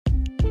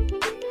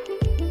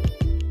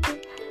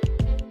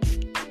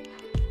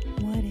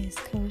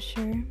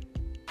future,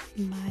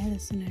 my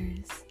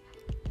listeners.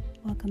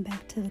 Welcome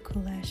back to the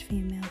Cool Ash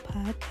Female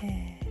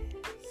Podcast.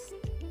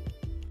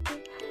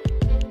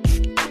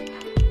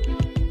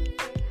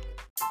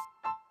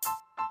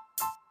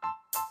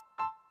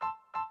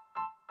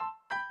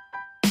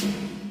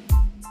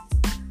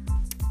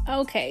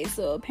 Okay,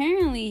 so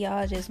apparently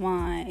y'all just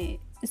want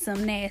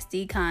some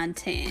nasty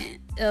content,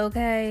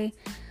 okay?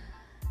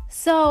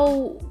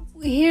 So,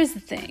 here's the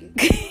thing.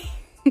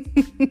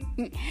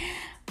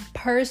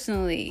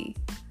 Personally,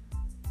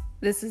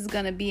 this is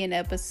going to be an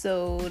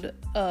episode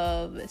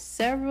of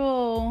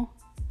several,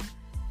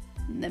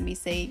 let me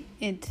say,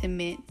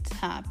 intimate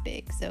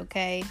topics,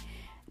 okay?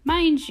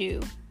 Mind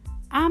you,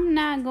 I'm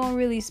not going to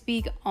really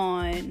speak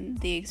on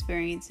the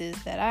experiences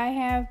that I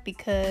have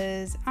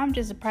because I'm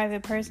just a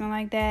private person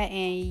like that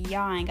and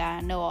y'all ain't got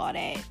to know all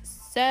that.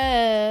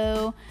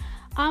 So,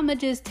 I'm going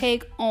to just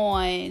take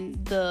on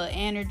the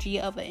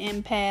energy of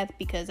an empath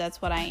because that's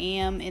what I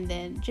am, and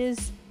then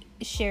just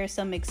share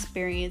some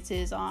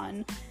experiences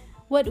on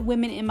what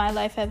women in my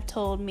life have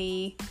told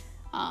me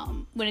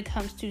when it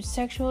comes to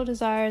sexual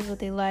desires, what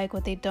they like,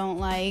 what they don't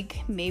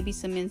like, maybe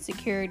some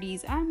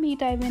insecurities. I may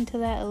dive into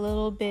that a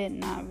little bit,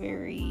 not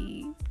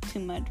very too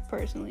much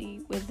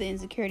personally with the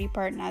insecurity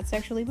part, not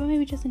sexually, but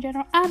maybe just in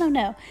general. I don't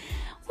know.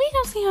 We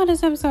gonna see how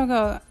this episode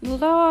goes.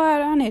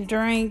 Lord, I need a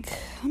drink.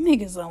 Let me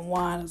get some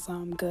wine or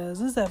something, cause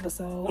this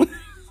episode,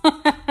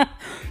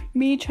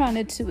 me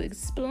trying to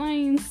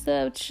explain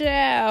stuff,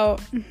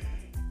 child.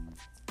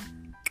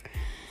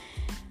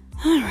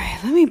 All right,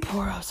 let me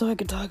pour up so I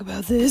can talk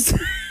about this.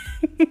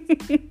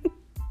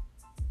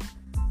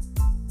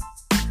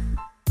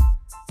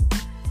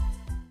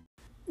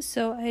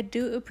 So I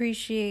do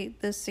appreciate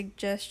the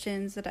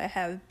suggestions that I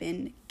have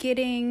been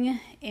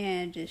getting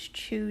and just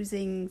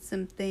choosing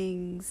some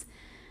things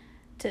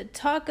to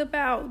talk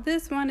about.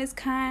 This one is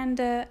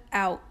kind of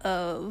out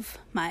of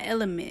my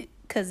element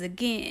because,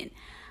 again,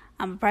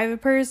 I'm a private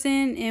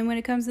person, and when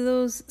it comes to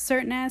those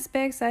certain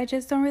aspects, I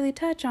just don't really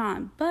touch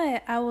on.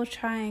 But I will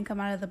try and come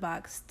out of the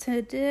box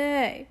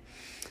today.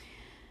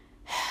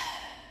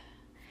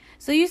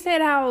 So you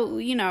said how,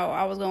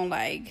 I was going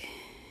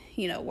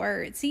to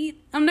words. See,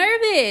 I'm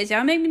nervous.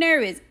 Y'all make me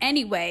nervous.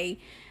 Anyway,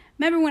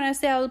 remember when I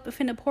said I was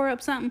finna pour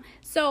up something?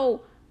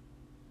 So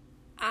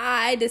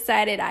I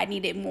decided I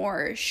needed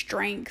more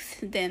strength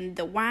than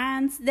the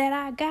wines that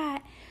I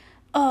got.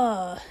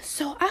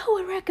 So I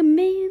would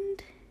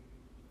recommend,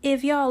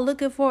 if y'all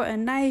looking for a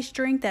nice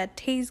drink that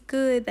tastes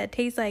good, that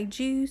tastes like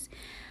juice,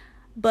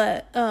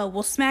 but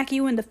will smack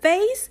you in the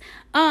face,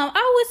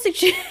 I would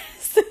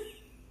suggest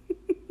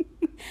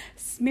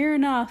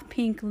Smirnoff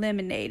Pink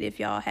Lemonade, if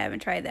y'all haven't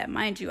tried that.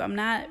 Mind you, I'm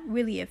not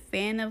really a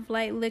fan of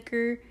light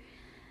liquor,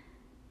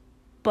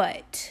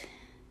 but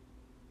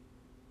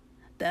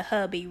the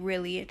hubby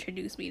really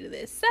introduced me to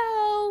this.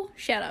 So,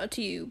 shout out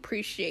to you.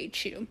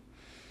 Appreciate you.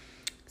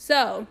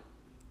 So,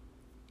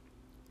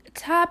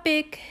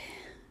 topic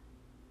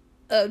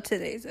of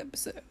today's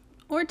episode,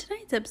 or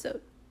tonight's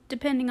episode,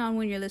 depending on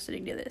when you're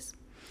listening to this,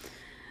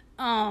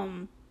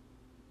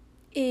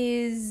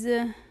 is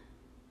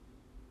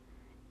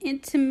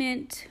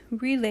intimate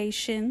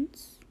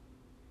relations,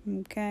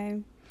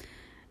 okay,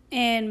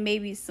 and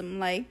maybe some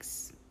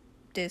likes,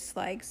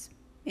 dislikes,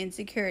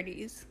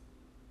 insecurities.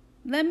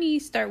 Let me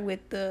start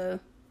with the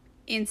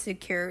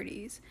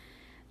insecurities.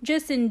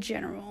 Just in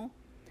general,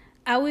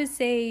 I would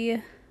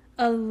say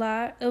a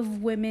lot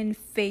of women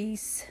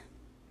face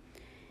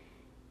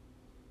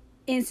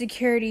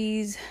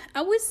insecurities.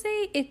 I would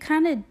say it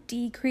kind of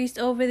decreased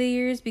over the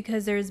years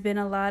because there's been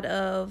a lot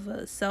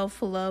of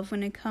self-love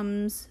when it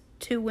comes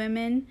to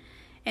women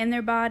and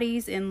their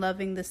bodies and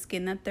loving the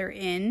skin that they're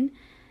in.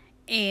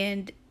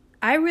 And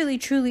I really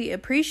truly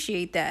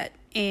appreciate that.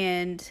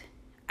 And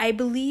I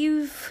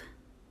believe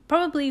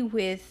probably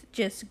with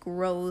just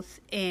growth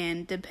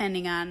and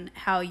depending on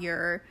how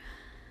your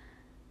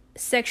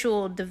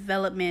sexual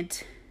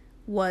development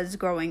was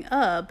growing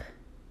up,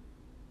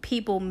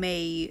 people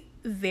may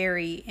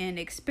vary in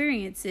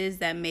experiences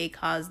that may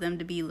cause them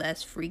to be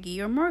less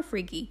freaky or more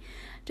freaky.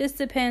 Just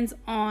depends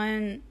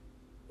on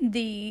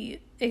the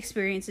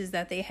experiences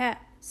that they have.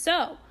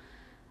 So,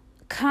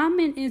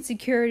 common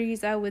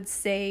insecurities, I would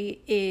say,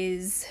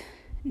 is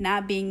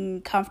not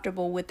being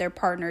comfortable with their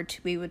partner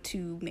to be able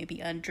to maybe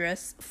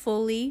undress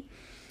fully,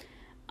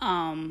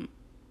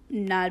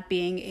 not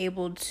being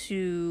able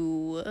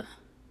to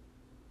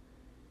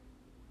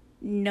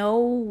know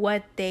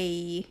what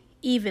they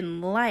even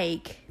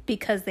like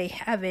because they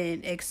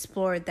haven't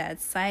explored that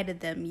side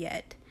of them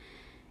yet.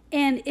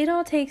 And it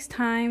all takes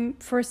time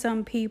for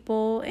some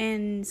people,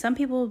 and some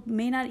people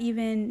may not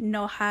even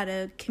know how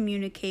to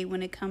communicate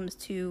when it comes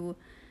to,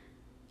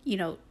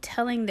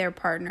 telling their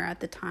partner at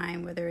the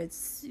time, whether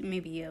it's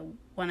maybe a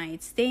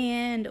one-night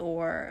stand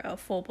or a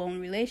full-blown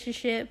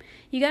relationship.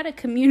 You got to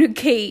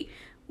communicate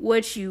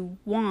what you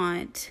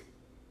want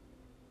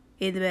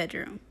in the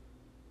bedroom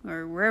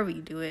or wherever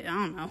you do it. I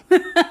don't know,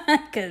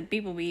 because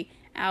people be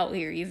out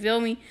here, you feel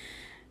me?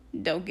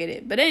 Don't get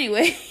it. But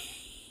anyway,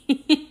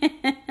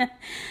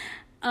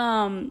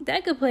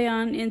 That could play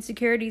on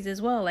insecurities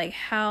as well. Like,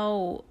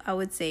 how, I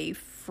would say,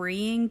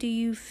 freeing do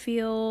you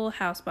feel?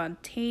 How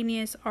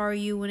spontaneous are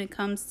you when it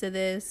comes to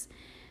this?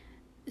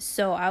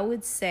 So I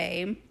would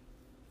say,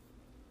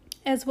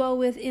 as well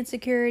with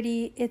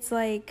insecurity, it's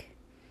like,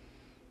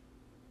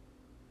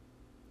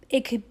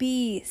 it could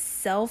be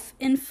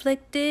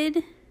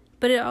self-inflicted,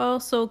 but it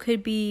also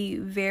could be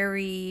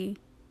very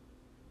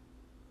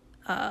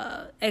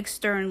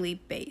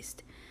externally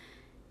based.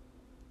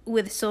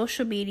 With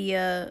social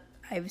media,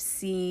 I've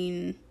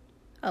seen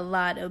a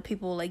lot of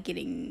people a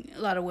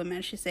lot of women,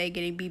 I should say,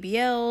 getting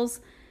BBLs,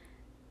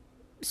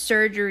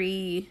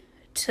 surgery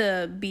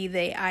to be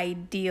the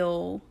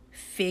ideal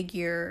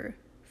figure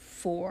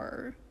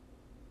for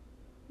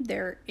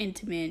their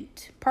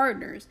intimate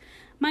partners.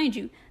 Mind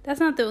you, that's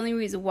not the only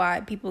reason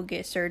why people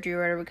get surgery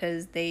or whatever,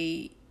 because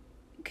they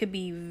could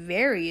be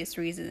various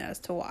reasons as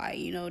to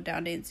why,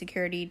 down to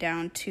insecurity,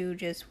 down to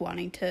just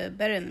wanting to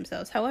better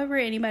themselves. However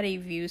anybody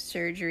views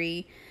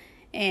surgery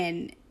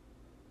and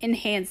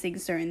enhancing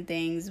certain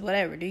things,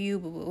 whatever, do you,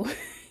 boo-boo.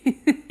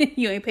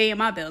 You ain't paying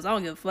my bills, I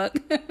don't give a fuck.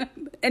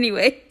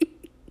 Anyway,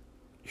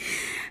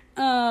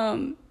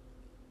 I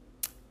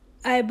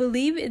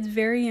believe it's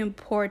very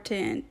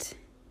important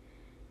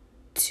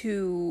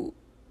to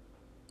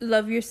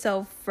love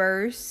yourself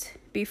first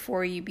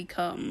before you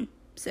become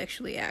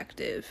sexually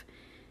active.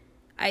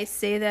 I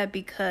say that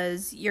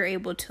because you're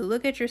able to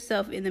look at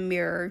yourself in the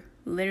mirror,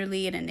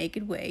 literally in a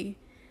naked way,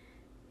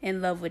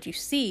 and love what you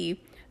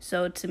see.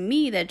 So to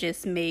me, that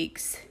just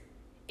makes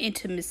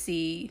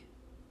intimacy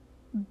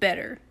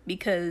better,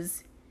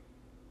 because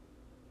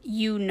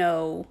you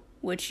know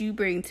what you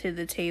bring to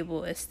the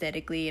table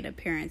aesthetically and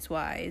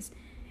appearance-wise,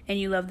 and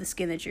you love the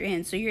skin that you're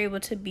in. So you're able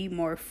to be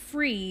more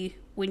free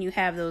when you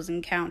have those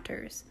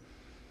encounters.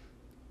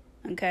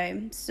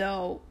 Okay,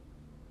 so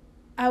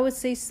I would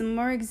say some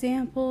more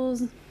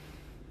examples.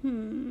 Let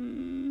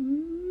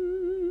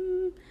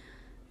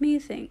me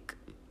think.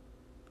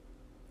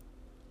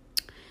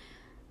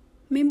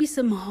 Maybe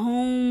some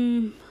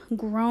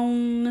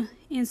homegrown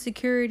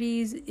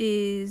insecurities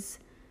is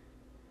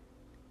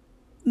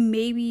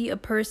maybe a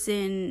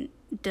person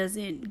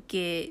doesn't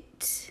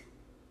get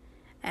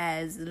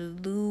as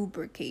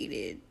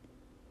lubricated.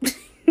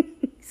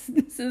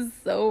 This is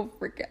so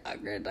freaking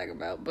awkward to talk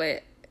about,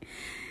 but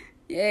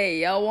hey,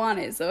 y'all want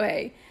it, so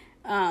hey.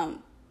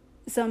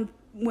 Some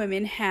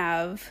women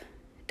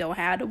don't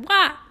have the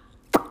why,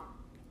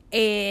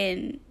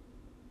 and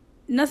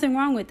nothing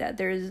wrong with that.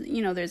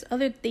 There's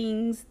other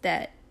things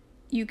that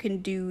you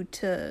can do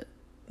to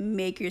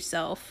make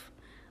yourself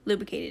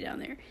lubricated down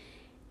there.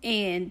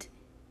 And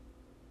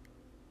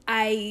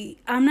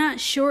I'm not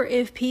sure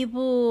if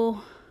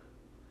people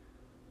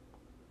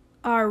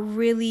are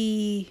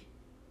really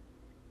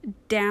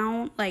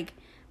down, like,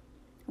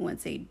 I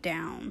wouldn't say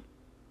down,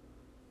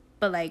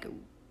 but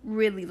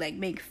really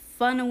make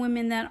fun of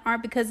women that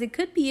aren't, because it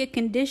could be a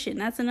condition.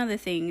 That's another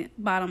thing,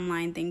 bottom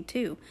line thing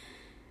too.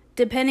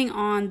 Depending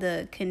on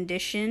the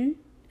condition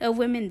of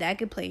women, that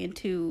could play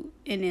into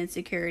an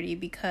insecurity,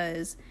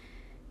 because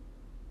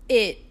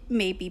it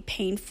may be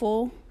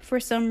painful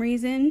for some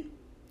reason,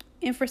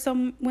 and for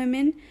some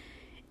women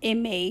it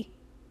may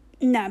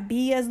not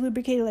be as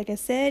lubricated. Like I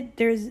said,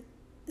 there's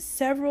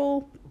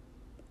several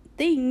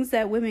things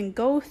that women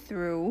go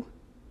through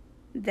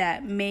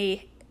that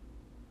may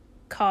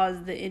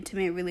cause the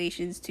intimate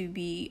relations to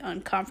be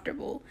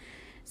uncomfortable.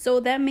 So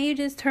that may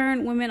just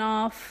turn women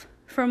off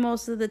for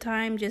most of the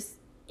time, just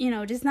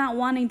not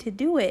wanting to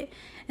do it.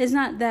 It's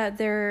not that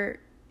they're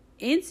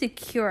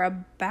insecure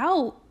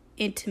about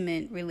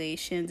intimate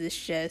relations.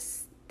 It's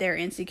just they're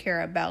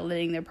insecure about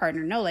letting their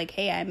partner know, like,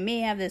 hey, I may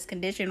have this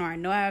condition, or I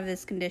know I have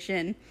this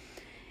condition,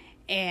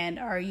 and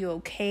are you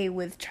okay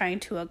with trying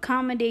to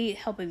accommodate,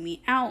 helping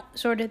me out,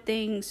 sort of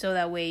thing, so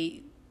that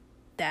way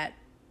that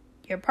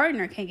your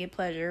partner can get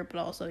pleasure, but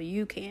also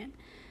you can.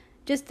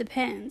 Just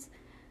depends.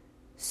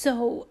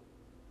 So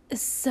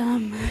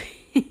some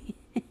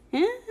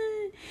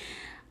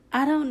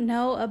I don't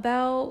know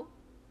about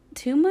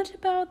too much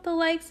about the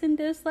likes and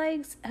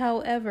dislikes.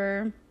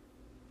 However,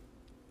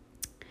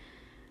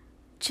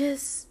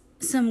 just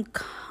some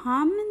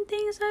common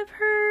things I've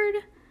heard.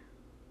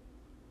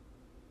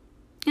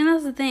 And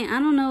that's the thing. I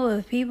don't know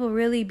if people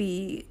really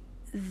be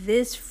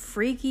this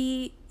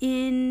freaky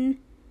in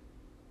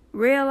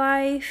real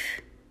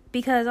life,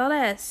 because all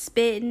that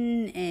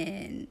spitting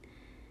and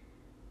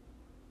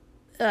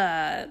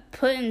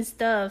putting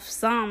stuff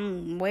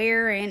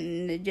somewhere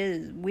and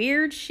just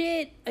weird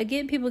shit.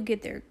 Again, people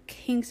get their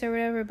kinks or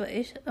whatever, but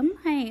I'm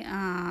like,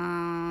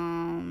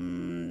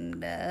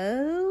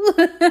 no.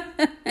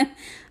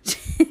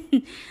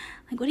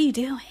 Like, what are you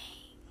doing?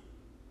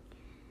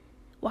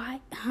 Why?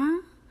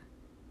 Huh?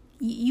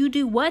 You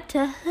do what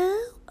to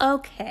who?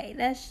 Okay,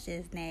 that's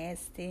just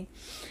nasty.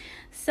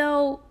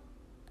 So,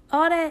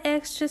 all that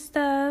extra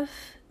stuff,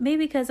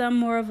 maybe because I'm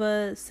more of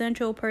a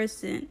sensual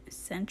person.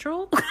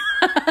 Central?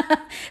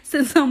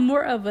 Since I'm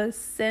more of a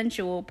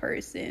sensual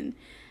person,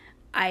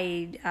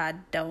 I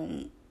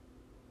don't.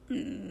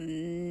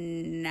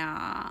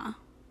 Nah.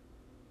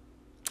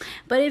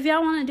 But if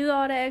y'all want to do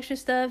all the extra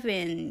stuff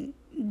and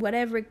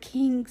whatever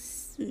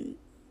kinks,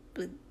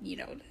 but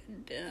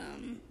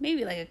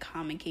maybe like a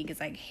common kink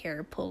is like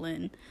hair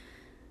pulling,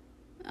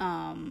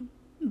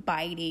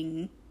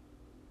 biting.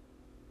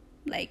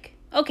 Like,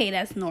 okay,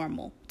 that's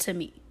normal to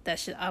me.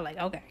 That's just, I like,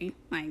 okay,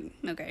 a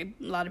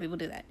lot of people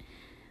do that.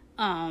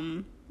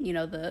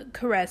 The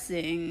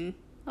caressing,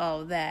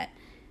 all of that.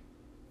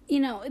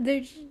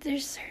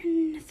 There's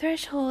certain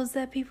thresholds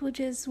that people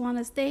just want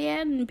to stay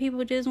at, and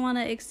people just want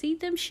to exceed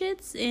them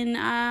shits, and no,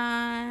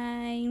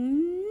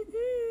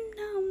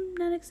 I'm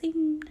not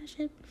exceeding that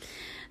shit.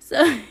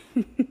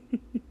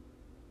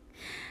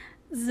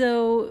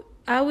 So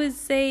I would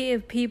say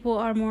if people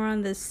are more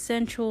on the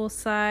sensual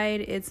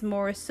side, it's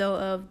more so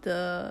of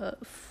the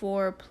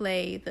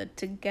foreplay, the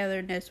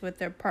togetherness with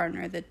their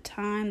partner, the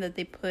time that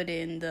they put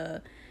in,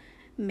 the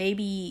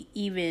maybe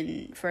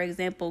even, for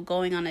example,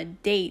 going on a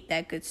date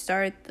that could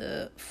start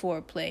the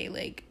foreplay.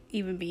 Like,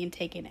 even being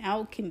taken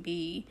out can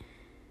be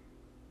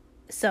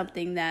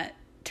something that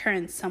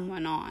turns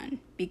someone on,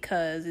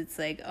 because it's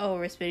like, oh,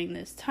 we're spending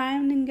this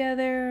time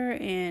together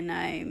and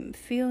I'm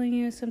feeling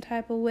you some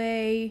type of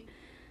way,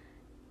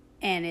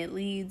 and it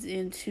leads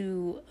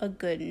into a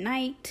good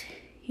night.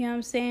 You know what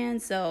I'm saying?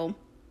 So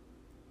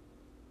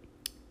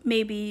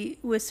maybe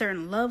with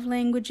certain love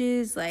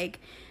languages, like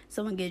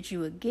someone gets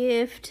you a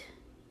gift,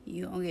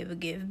 you gonna give a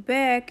gift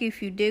back,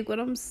 if you dig what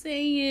I'm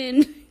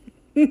saying.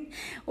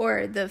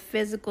 Or the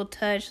physical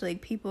touch,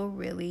 like people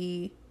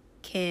really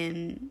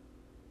can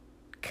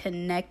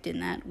connect in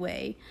that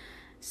way.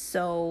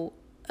 So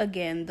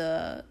again,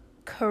 the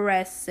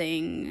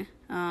caressing,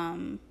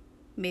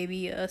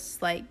 maybe a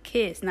slight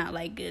kiss, not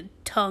like a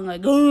tongue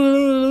like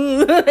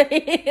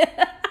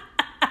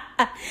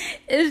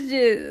it's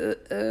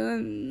just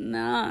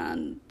nah,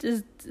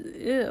 just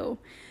ew.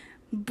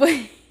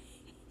 But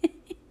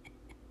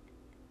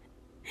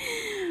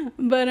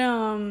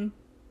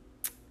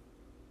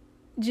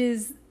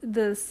just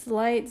the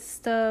slight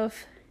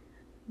stuff,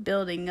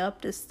 building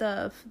up the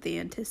stuff, the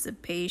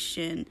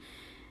anticipation.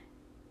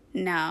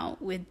 Now,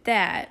 with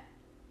that,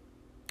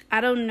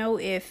 I don't know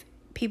if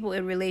people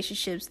in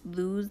relationships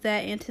lose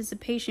that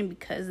anticipation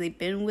because they've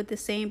been with the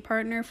same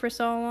partner for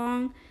so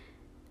long.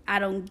 I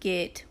don't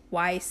get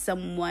why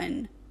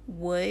someone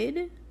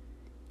would.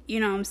 You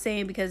know what I'm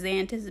saying? Because the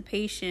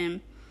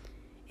anticipation,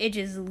 it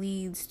just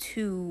leads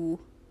to,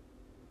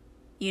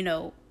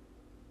 I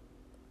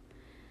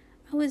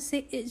would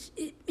say it's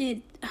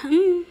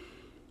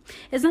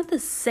not the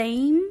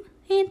same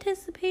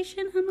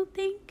anticipation, I don't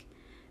think.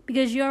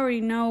 Because you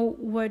already know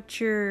what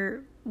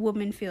your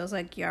woman feels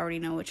like. You already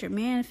know what your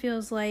man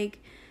feels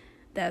like.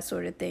 That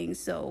sort of thing.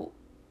 So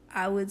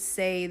I would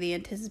say the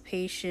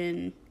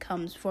anticipation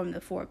comes from the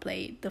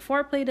foreplay. The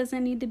foreplay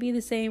doesn't need to be the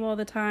same all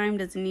the time.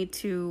 Doesn't need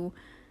to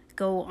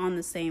go on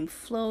the same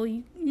flow.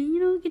 You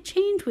can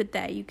change with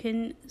that. You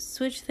can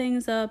switch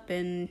things up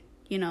and,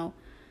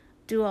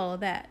 do all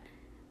of that.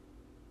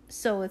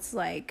 So it's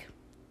like,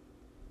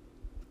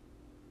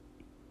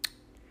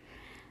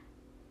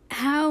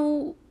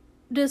 how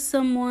does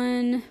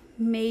someone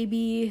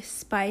maybe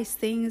spice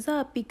things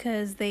up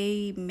because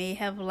they may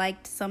have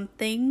liked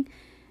something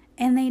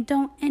and they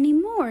don't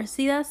anymore?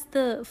 See, that's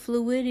the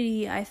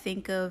fluidity, I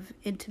think, of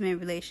intimate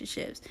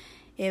relationships.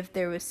 If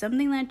there was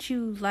something that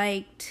you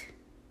liked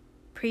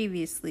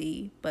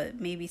previously,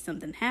 but maybe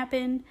something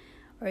happened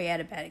or you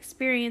had a bad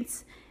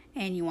experience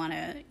and you want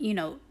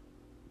to,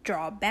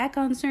 draw back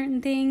on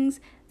certain things,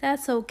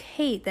 that's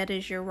okay. That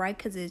is your right,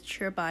 because it's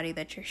your body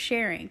that you're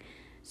sharing.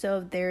 So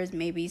if there's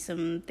maybe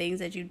some things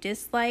that you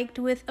disliked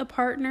with a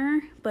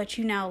partner, but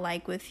you now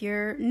like with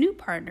your new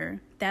partner,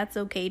 that's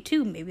okay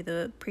too. Maybe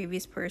the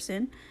previous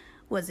person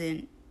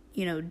wasn't,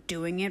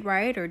 doing it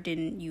right, or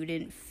you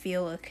didn't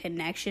feel a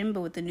connection, but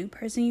with the new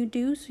person you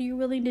do, so you're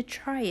willing to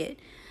try it.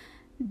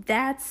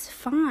 That's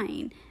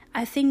fine.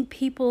 I think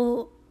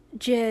people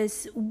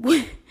just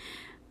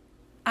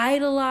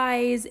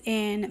idolize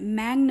and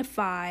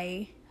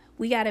magnify.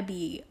 We gotta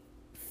be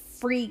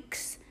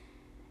freaks,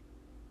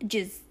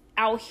 just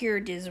out here,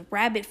 just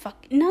rabbit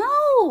fuck.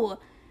 No,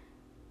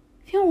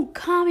 if you don't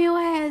calm your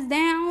ass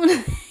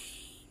down,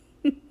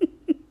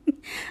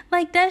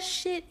 like, that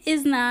shit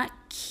is not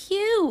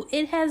cute.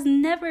 It has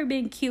never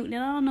been cute. And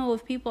I don't know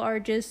if people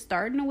are just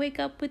starting to wake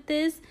up with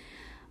this,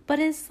 but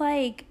it's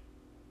like,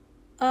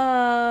 who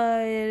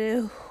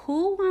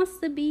wants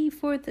to be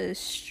for the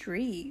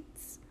streets?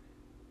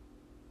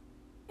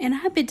 And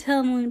I've been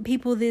telling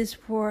people this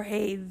for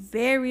a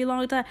very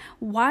long time.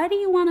 Why do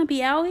you want to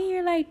be out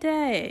here like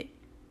that?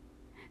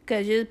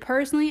 Because just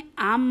personally,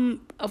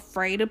 I'm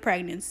afraid of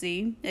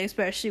pregnancy,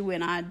 especially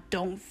when I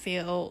don't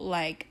feel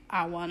like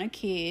I want a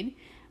kid.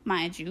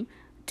 Mind you,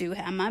 do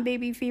have my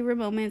baby fever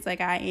moments,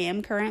 like I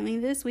am currently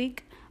this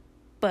week.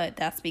 But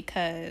that's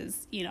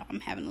because, I'm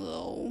having a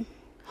little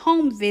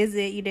home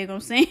visit, you dig what I'm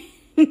saying?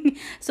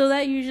 So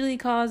that usually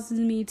causes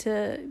me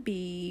to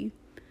be,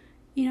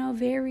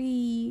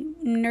 very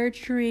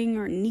nurturing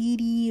or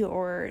needy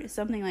or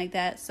something like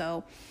that.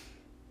 So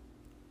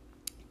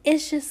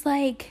it's just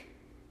like,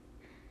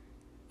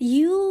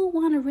 You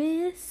want to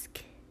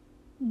risk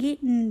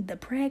getting the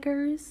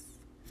preggers,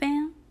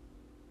 fam?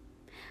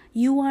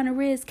 You want to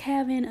risk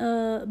having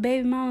a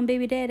baby mom and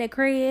baby dad that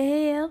crazy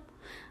as hell?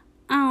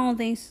 I don't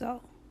think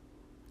so.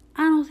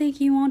 I don't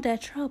think you want that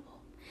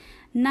trouble.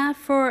 Not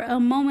for a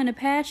moment of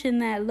passion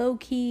that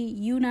low-key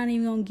you not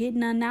even gonna get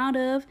none out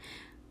of.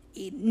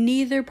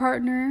 Neither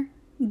partner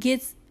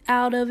gets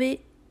out of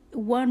it.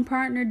 One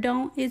partner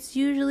don't. It's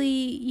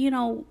usually,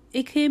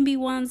 it can be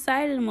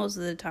one-sided most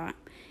of the time.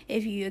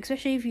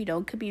 Especially if you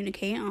don't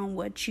communicate on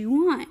what you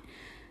want.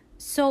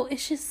 So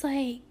it's just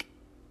like,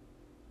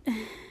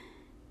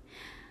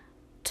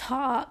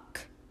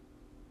 talk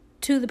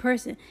to the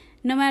person.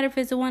 No matter if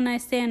it's a one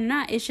night stand or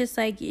not, it's just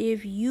like,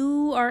 if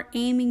you are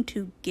aiming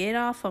to get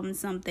off on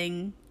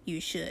something, you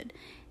should.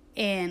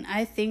 And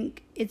I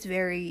think it's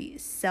very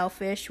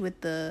selfish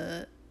with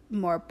the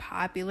more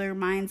popular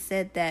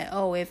mindset that,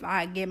 oh, if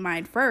I get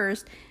mine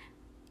first,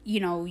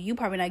 you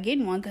probably not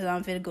getting one because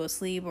I'm finna go to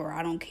sleep, or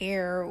I don't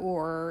care,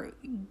 or,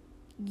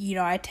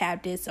 I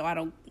tapped it, so I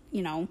don't,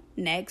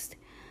 next.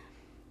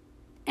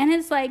 And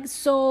it's like,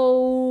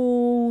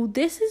 so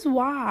this is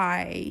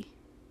why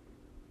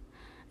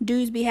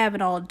dudes be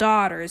having all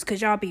daughters,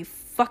 because y'all be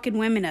fucking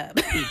women up.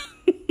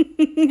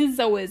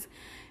 So it's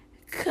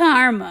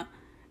karma.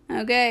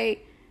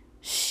 Okay?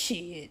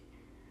 Shit.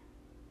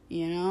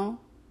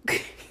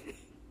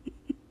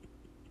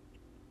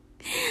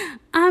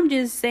 I'm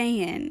just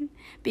saying,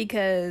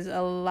 because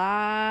a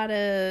lot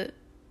of,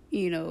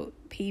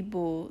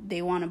 people,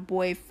 they want a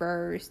boy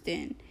first,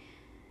 and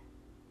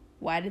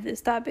why did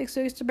this topic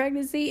switch to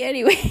pregnancy?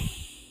 Anyway,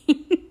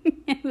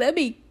 let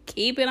me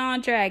keep it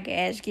on track,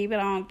 Ash. Keep it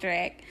on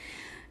track.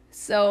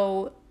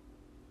 So,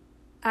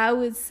 I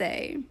would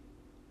say,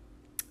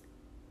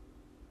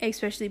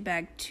 especially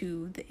back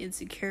to the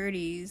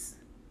insecurities,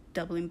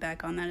 doubling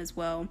back on that as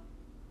well,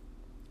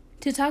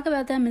 to talk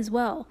about them as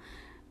well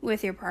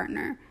with your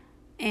partner,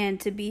 and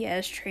to be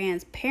as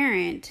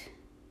transparent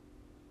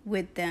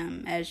with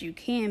them as you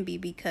can be,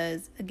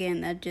 because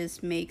again, that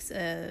just makes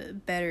a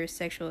better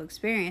sexual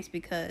experience.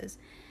 Because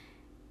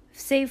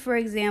say, for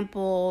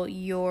example,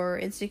 your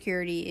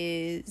insecurity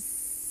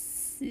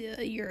is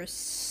your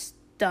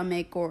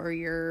stomach or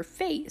your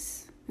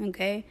face,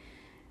 okay?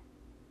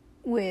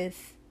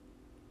 With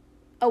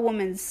a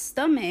woman's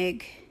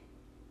stomach,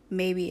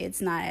 maybe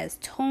it's not as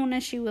toned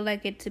as she would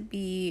like it to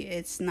be.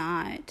 It's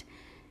not,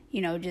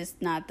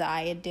 just not the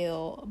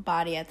ideal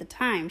body at the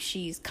time.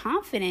 She's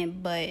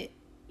confident, but,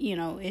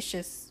 it's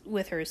just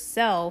with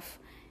herself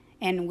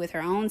and with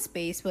her own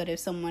space. But if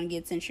someone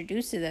gets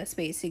introduced to that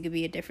space, it could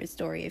be a different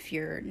story if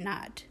you're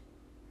not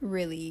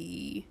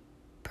really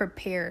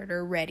prepared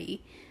or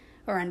ready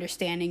or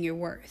understanding your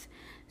worth.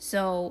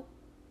 So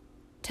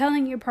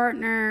telling your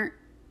partner,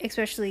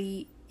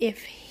 especially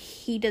if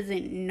he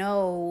doesn't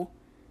know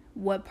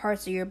what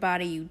parts of your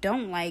body you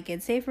don't like,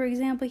 and say, for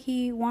example,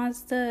 he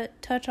wants to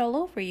touch all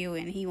over you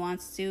and he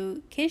wants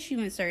to kiss you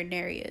in certain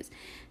areas.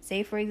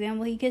 Say, for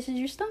example, he kisses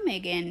your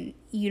stomach and,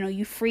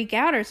 you freak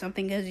out or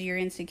something because of your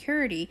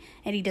insecurity,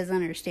 and he doesn't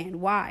understand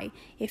why.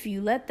 If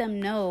you let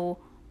them know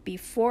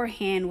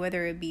beforehand,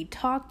 whether it be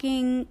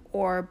talking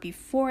or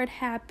before it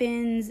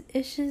happens,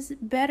 it's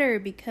just better,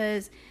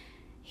 because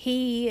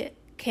he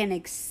can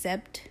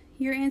accept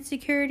your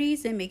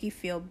insecurities and make you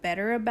feel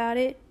better about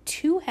it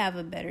to have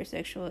a better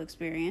sexual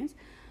experience.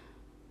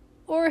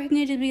 Or he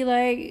can just be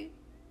like,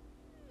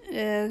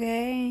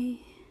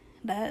 okay,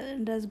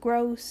 that's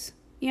gross.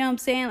 You know what I'm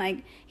saying?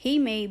 Like, he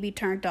may be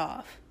turned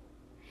off,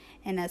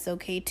 and that's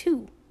okay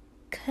too,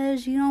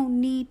 because you don't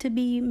need to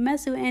be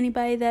messing with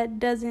anybody that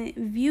doesn't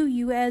view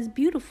you as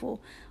beautiful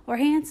or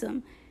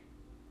handsome,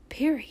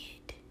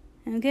 period.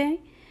 Okay?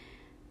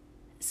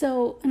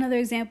 So another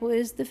example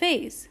is the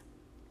face.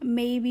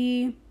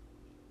 Maybe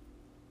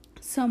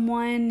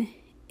someone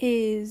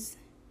is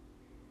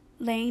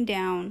laying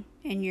down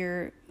and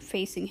you're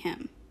facing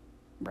him,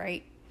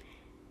 right?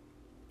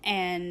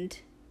 And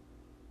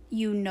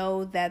you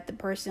know that the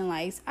person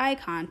likes eye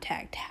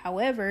contact.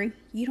 However,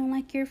 you don't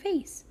like your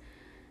face.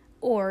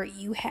 Or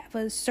you have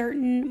a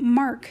certain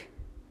mark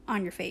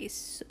on your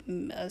face,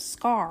 a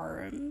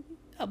scar,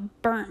 a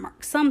burnt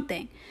mark,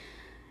 something.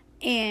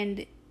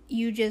 And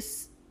you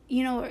just,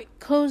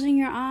 closing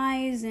your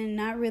eyes and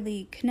not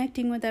really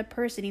connecting with that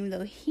person, even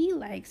though he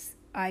likes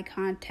eye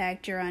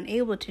contact, you're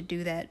unable to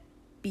do that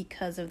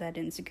because of that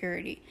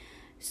insecurity.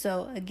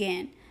 So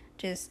again,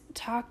 just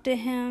talk to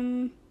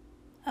him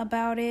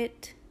about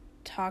it.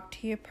 Talk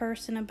to your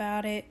person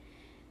about it.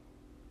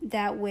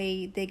 That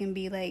way they can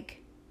be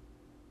like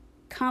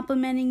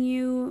complimenting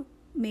you,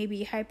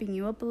 maybe hyping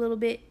you up a little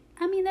bit.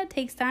 I mean, that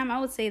takes time. I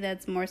would say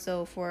that's more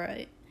so for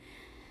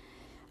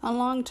a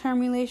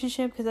long-term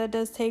relationship, because that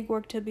does take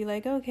work to be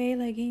like, okay,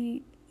 like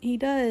he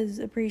does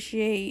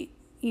appreciate,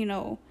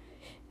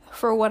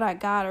 for what I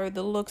got or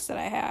the looks that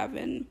I have,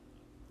 and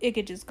it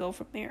could just go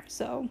from there.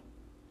 So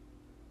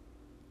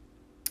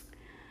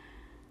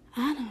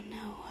I don't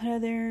know what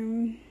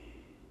other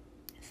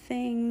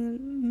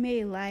thing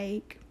may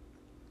like.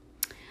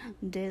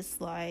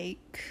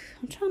 dislike.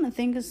 I'm trying to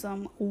think of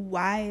some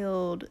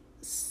wild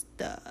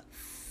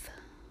stuff.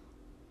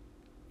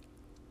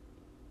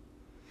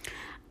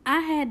 I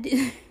had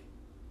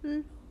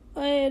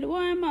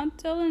why am I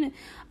telling it?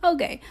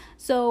 Okay,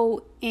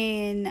 so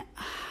in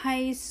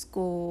high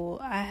school,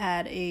 I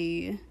had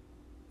a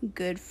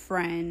good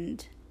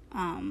friend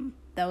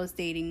that was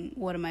dating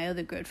one of my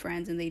other good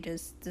friends, and they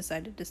just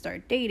decided to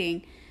start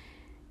dating.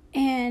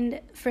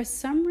 And for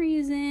some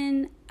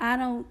reason, I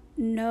don't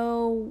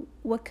know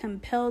what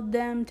compelled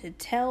them to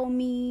tell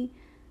me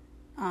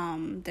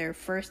their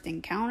first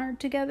encounter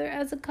together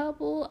as a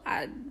couple.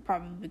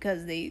 Probably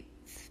because they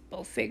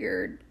both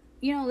figured,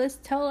 let's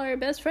tell our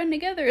best friend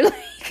together.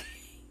 Like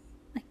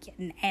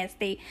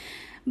nasty.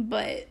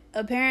 But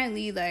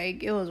apparently,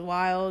 it was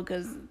wild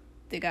because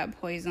they got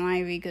poison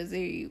ivy because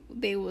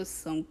they was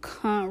some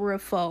contra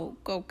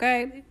folk,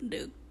 okay?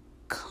 The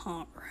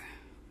contra,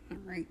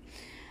 alright?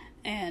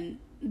 And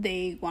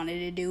they wanted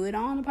to do it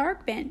on the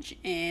park bench,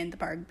 and the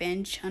park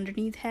bench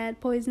underneath had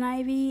poison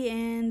ivy,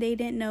 and they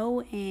didn't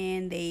know,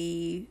 and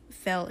they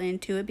fell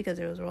into it because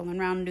it was rolling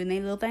around and doing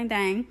their little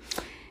thing,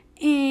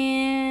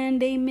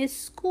 and they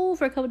missed school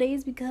for a couple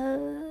days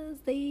because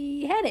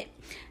they had it.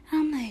 And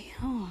I'm like,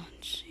 oh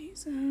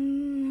Jesus,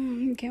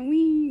 can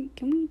we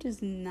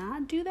just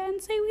not do that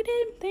and say we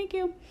did? Thank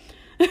you.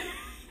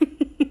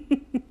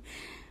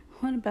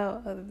 What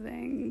about other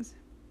things?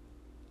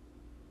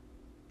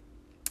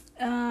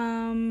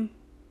 I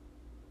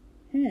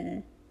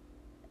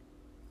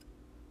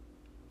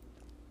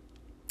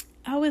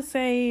would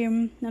say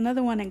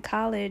another one in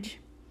college.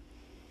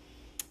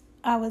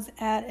 I was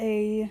at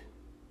a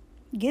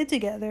get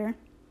together,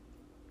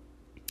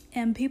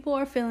 and people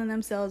are feeling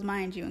themselves.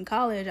 Mind you, in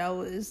college I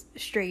was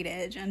straight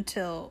edge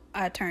until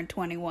I turned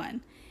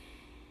 21.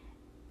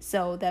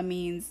 So that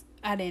means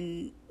I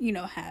didn't,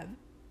 have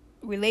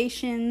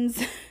relations.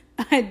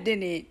 I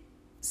didn't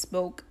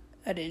smoke.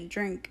 I didn't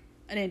drink.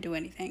 I didn't do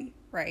anything,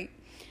 right?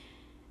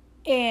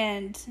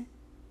 And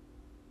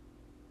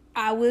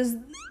I was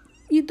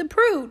the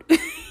prude.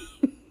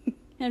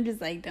 I'm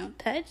just like, don't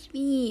touch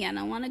me. I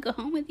don't want to go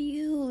home with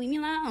you. Leave me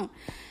alone.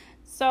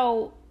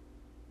 So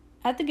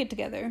I had to get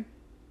together.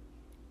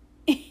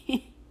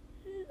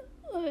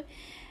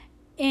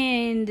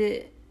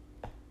 And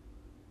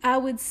I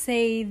would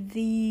say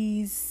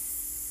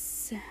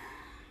these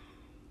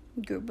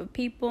group of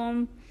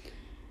people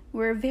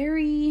were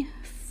very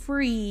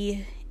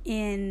free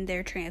in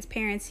their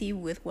transparency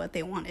with what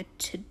they wanted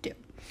to do.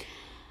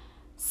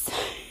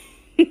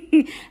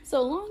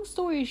 So long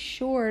story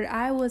short,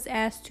 I was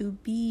asked to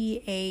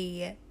be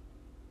a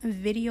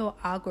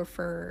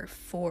videographer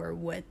for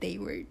what they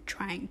were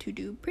trying to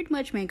do. Pretty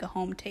much make a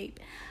home tape.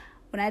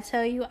 When I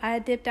tell you I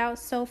dipped out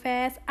so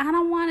fast, I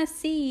don't want to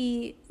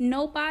see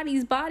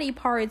nobody's body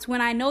parts when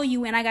I know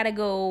you and I gotta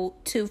go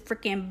to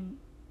freaking,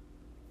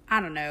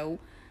 I don't know,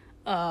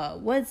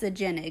 what's a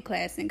gen ed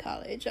class in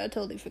college? I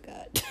totally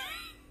forgot.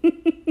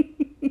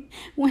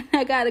 When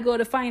I gotta go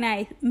to fine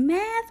art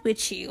math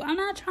with you, I'm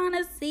not trying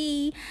to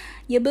see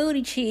your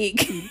booty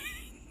cheek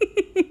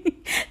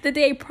the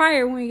day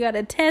prior when we got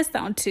a test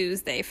on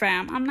Tuesday,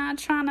 fam. I'm not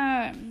trying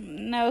to,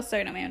 no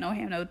sir, no ma'am, no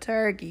ham, no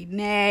turkey.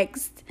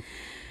 Next.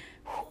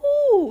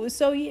 Whew.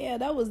 So yeah,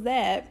 that was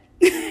that.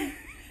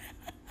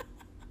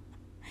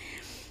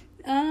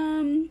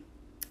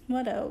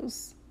 What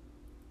else?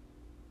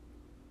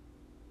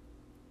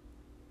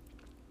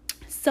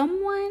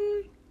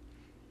 Someone,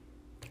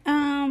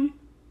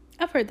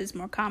 I've heard this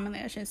more commonly,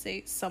 I shouldn't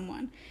say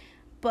someone,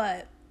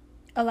 but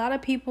a lot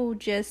of people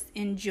just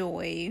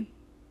enjoy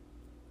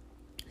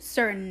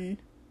certain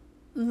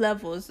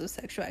levels of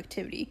sexual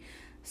activity.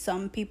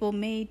 Some people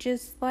may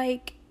just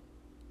like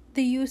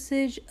the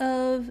usage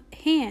of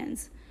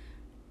hands,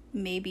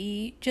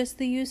 maybe just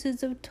the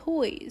usage of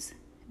toys,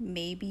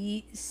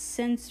 maybe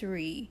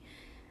sensory,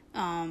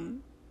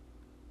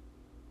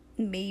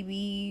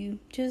 maybe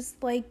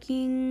just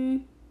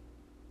liking,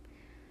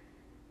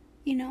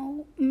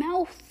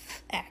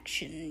 mouth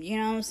action, you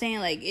know what I'm saying?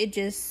 Like, it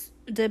just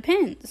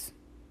depends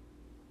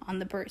on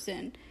the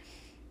person.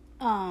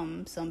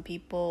 Some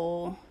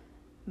people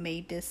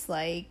may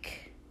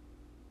dislike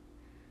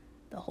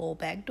the whole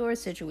backdoor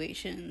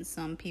situation.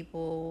 Some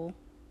people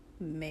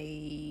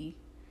may,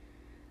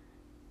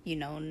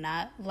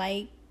 not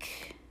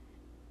like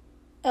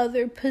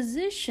other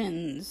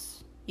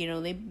positions.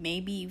 They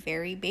may be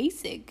very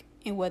basic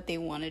in what they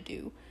want to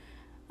do.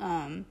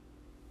 I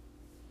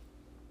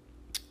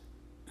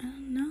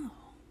don't know.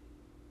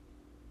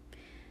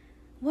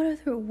 What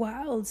other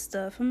wild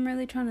stuff? I'm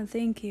really trying to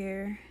think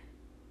here.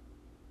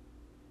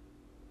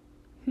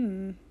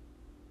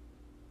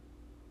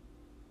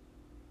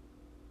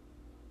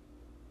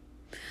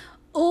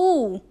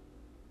 Oh,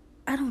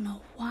 I don't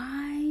know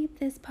why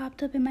this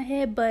popped up in my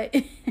head, but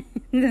this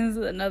is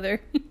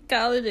another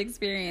college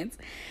experience.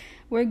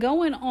 We're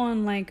going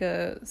on like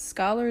a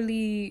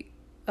scholarly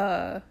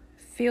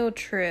field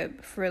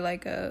trip for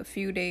like a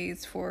few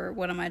days for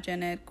one of my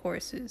gen ed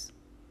courses.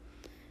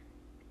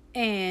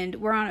 And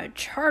we're on a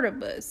charter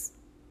bus.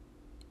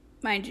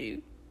 Mind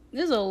you,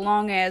 this is a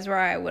long ass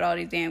ride with all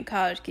these damn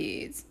college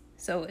kids.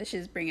 So it's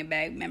just bringing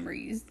back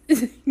memories.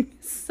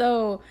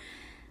 So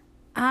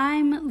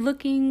I'm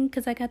looking,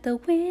 because I got the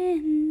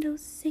window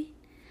seat.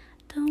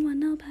 Don't want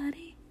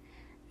nobody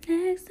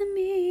next to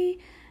me.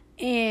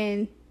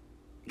 And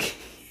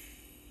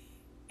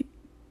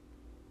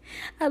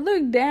I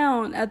look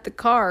down at the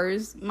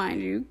cars,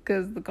 mind you,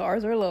 because the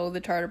cars are low, the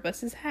charter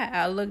bus is high.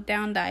 I look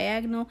down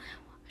diagonal.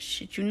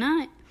 Shit you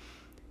not.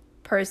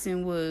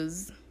 Person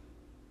was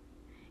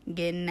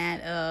getting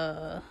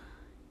that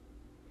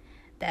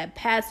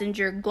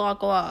passenger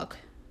Glock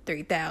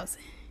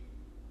 3000.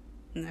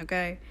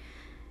 Okay.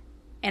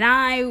 And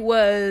I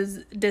was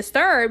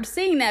disturbed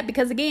seeing that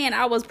because, again,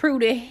 I was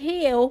prude as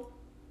hell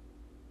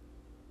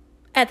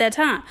at that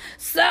time.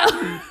 So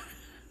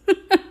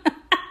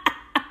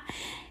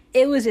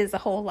it was just a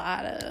whole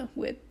lot of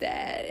with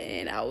that.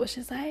 And I was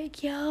just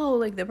like, yo,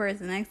 like the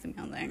person next to me,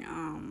 I was like,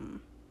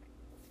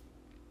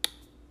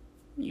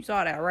 you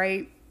saw that,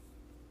 right?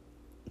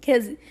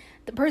 Because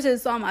the person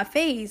saw my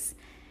face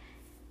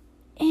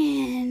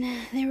and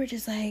they were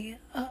just like,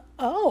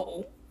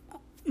 oh.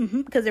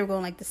 Because they were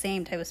going like the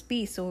same type of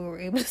speed, so we were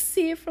able to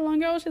see it for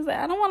longer. I was just like,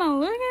 I don't want to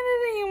look at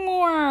it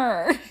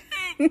anymore.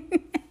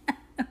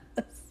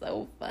 That's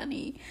so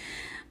funny.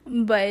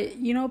 But,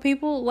 you know,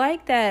 people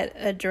like that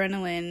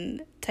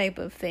adrenaline type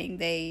of thing.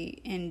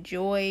 They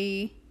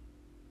enjoy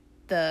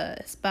the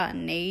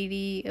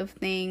spontaneity of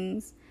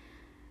things.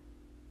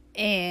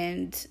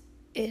 And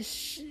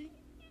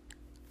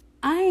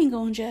I ain't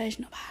gonna judge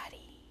nobody.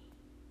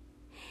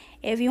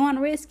 If you want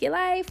to risk your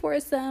life for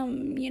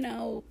some, you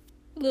know,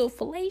 little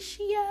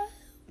fellatio,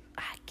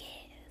 I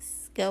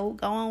guess. Go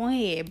on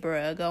ahead,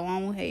 bruh. Go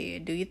on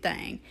ahead. Do your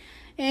thing.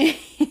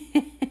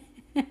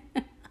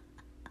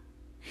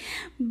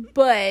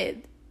 But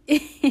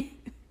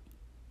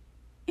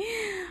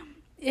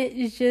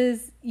it's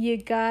just, you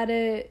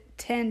gotta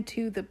tend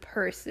to the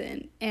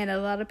person. And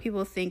a lot of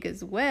people think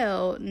as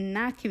well,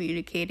 not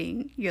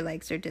communicating your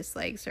likes or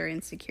dislikes or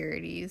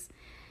insecurities,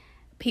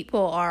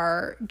 people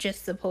are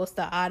just supposed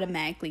to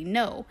automatically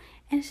know.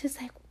 And it's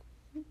just like,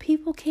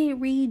 people can't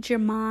read your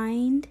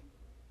mind.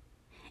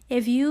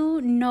 If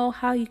you know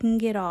how you can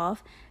get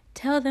off,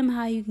 tell them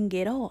how you can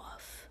get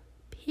off.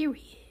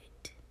 Period.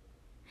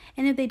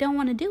 And if they don't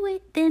want to do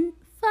it, then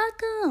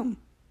fuck them.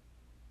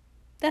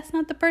 That's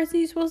not the person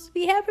you're supposed to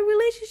be having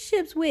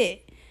relationships with.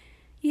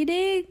 You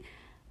dig?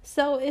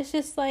 So it's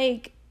just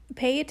like,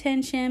 pay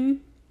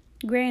attention.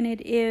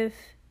 Granted, if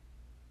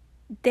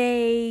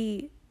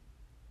they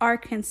are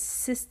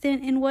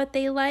consistent in what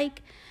they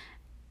like,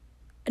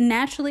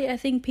 naturally, I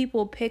think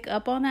people pick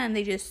up on that and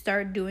they just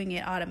start doing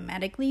it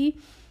automatically.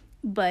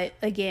 But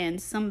again,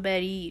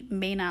 somebody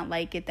may not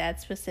like it that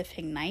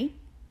specific night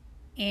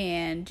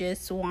and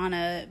just want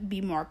to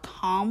be more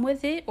calm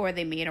with it, or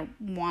they may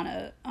want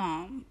to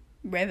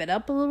rev it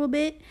up a little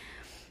bit.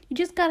 You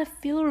just got to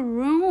feel the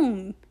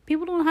room.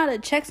 People don't know how to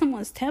check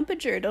someone's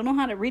temperature, don't know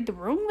how to read the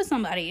room with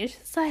somebody. It's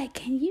just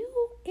like,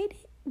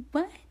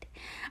 what?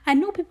 I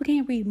know people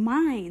can't read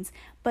minds,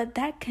 but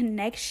that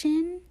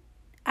connection,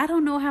 I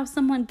don't know how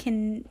someone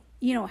can,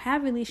 you know,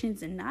 have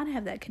relations and not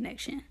have that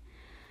connection.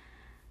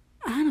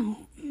 I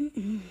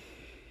don't.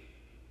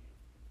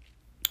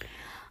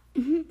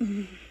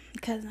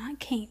 Because I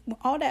can't.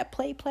 All that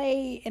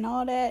play and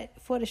all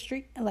that for the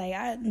street. Like,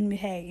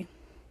 hey.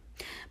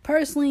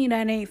 Personally,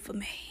 that ain't for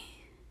me.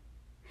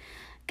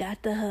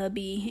 Got the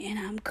hubby and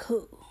I'm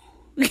cool.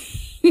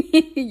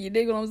 You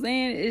dig what I'm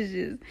saying? It's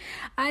just,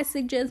 I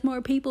suggest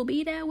more people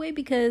be that way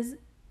because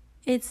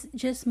it's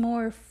just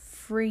more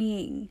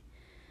freeing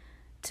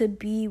to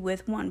be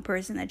with one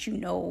person that you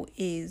know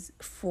is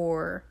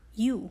for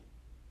you.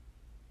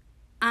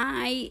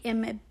 I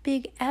am a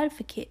big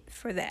advocate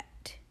for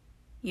that.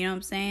 You know what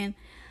I'm saying?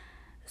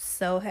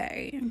 So,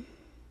 hey,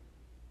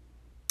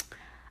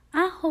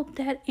 I hope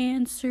that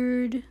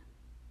answered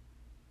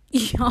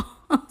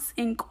y'all's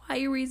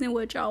inquiries and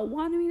what y'all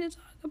wanted me to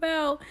talk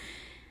about.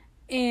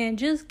 And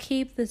just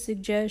keep the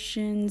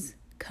suggestions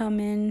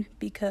coming,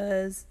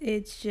 because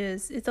it's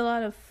a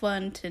lot of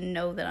fun to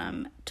know that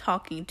I'm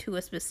talking to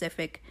a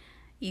specific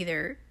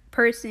either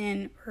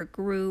person or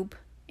group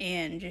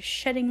and just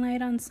shedding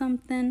light on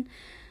something.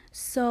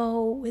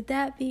 So with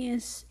that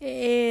being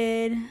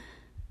said,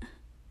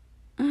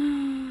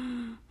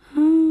 I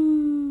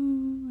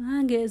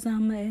guess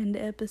I'm gonna end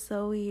the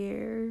episode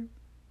here,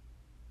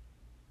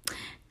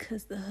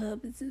 because the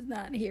hubs is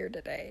not here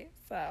today,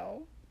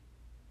 so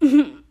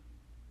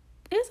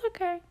it's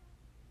okay.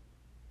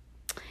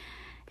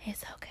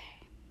 It's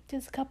okay.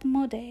 Just a couple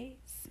more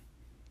days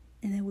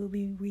and then we'll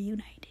be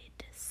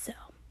reunited. So,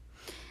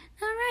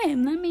 alright,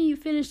 let me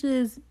finish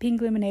this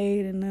pink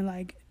lemonade and then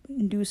like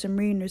do some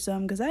reading or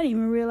something, because I didn't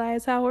even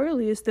realize how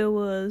early it still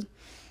was.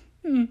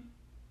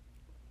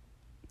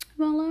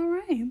 Well,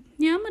 alright.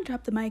 Yeah, I'm gonna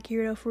drop the mic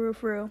here though, for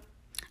real.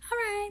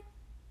 Alright.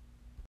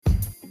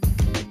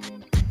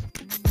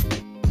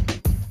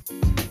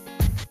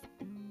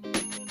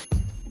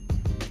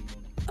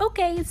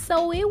 Okay,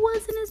 so it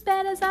wasn't as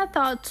bad as I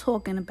thought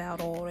talking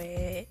about all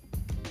that.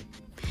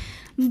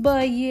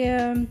 But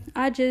yeah,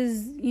 I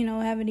just,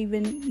 haven't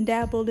even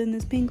dabbled in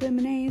this pink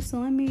lemonade. So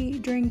let me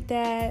drink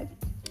that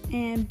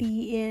and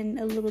be in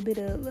a little bit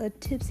of a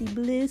tipsy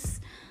bliss.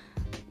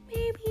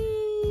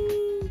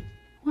 Maybe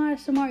watch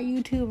some more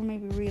YouTube or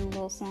maybe read a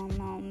little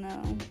something. I don't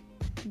know.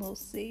 We'll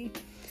see.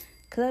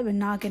 Because I've been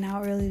knocking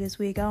out early this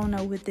week. I don't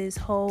know, with this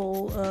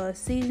whole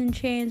season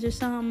change or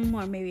something.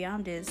 Or maybe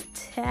I'm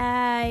just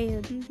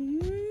tired.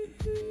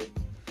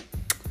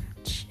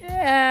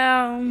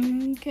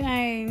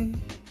 Okay.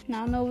 I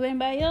don't know if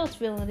anybody else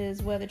feeling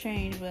this weather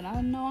change, but I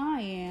know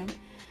I am.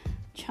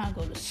 Trying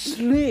to go to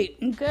sleep,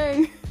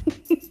 okay?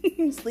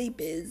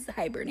 Sleep is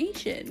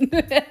hibernation.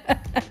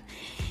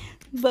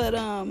 But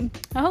I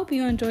hope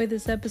you enjoyed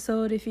this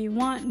episode. If you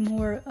want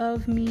more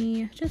of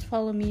me, just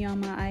follow me on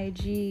my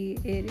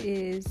IG. It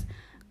is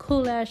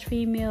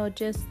cool-female,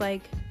 just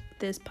like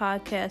this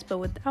podcast, but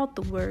without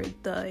the word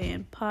the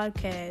in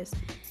podcast.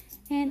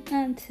 And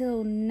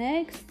until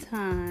next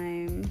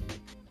time,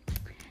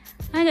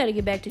 I gotta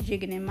get back to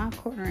jigging in my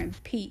corner in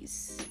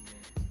peace.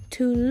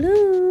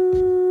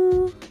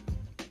 Toodaloo.